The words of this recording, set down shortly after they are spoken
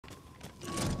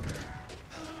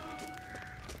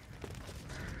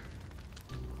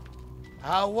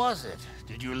How was it?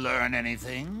 Did you learn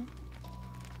anything?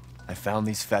 I found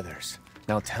these feathers.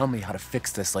 Now tell me how to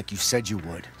fix this like you said you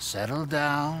would. Settle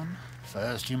down.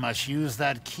 First, you must use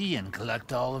that key and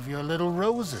collect all of your little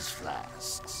roses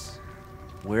flasks.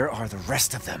 Where are the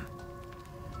rest of them?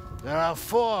 There are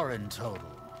 4 in total.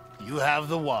 You have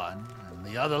the one, and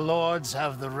the other lords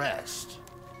have the rest.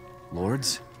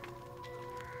 Lords?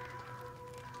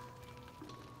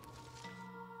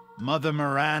 Mother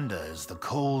Miranda is the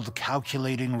cold,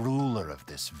 calculating ruler of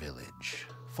this village.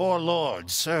 4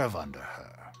 lords serve under her.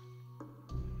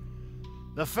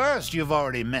 The first you've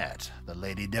already met, the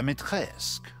Lady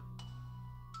Dimitrescu.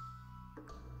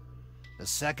 The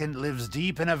second lives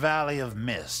deep in a valley of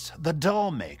mist, the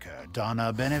doll-maker,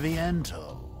 Donna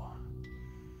Beneviento.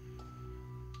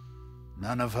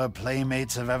 None of her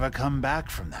playmates have ever come back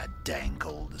from that dank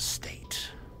old estate.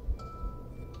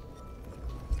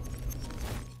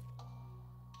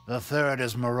 The third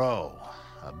is Moreau,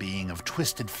 a being of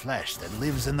twisted flesh that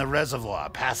lives in the reservoir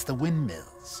past the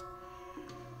windmills.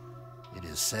 It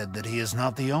is said that he is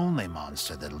not the only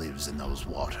monster that lives in those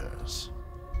waters.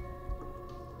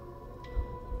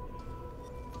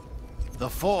 The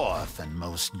fourth and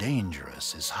most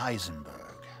dangerous is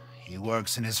Heisenberg. He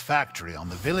works in his factory on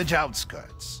the village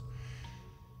outskirts.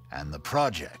 And the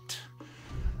project,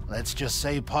 let's just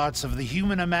say parts of the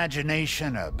human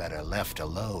imagination are better left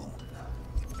alone.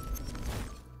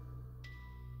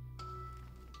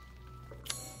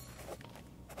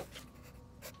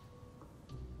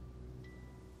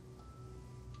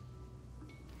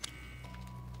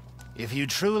 If you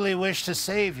truly wish to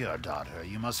save your daughter,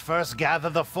 you must first gather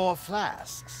the 4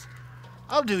 flasks.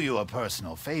 I'll do you a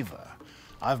personal favor.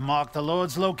 I've marked the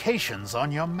Lord's locations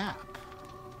on your map.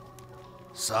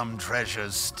 Some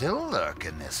treasures still lurk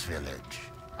in this village.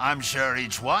 I'm sure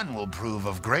each one will prove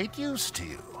of great use to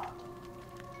you.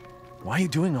 Why are you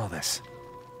doing all this?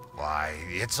 Why,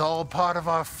 it's all part of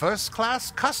our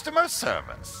first-class customer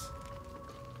service.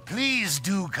 Please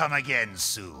do come again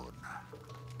soon.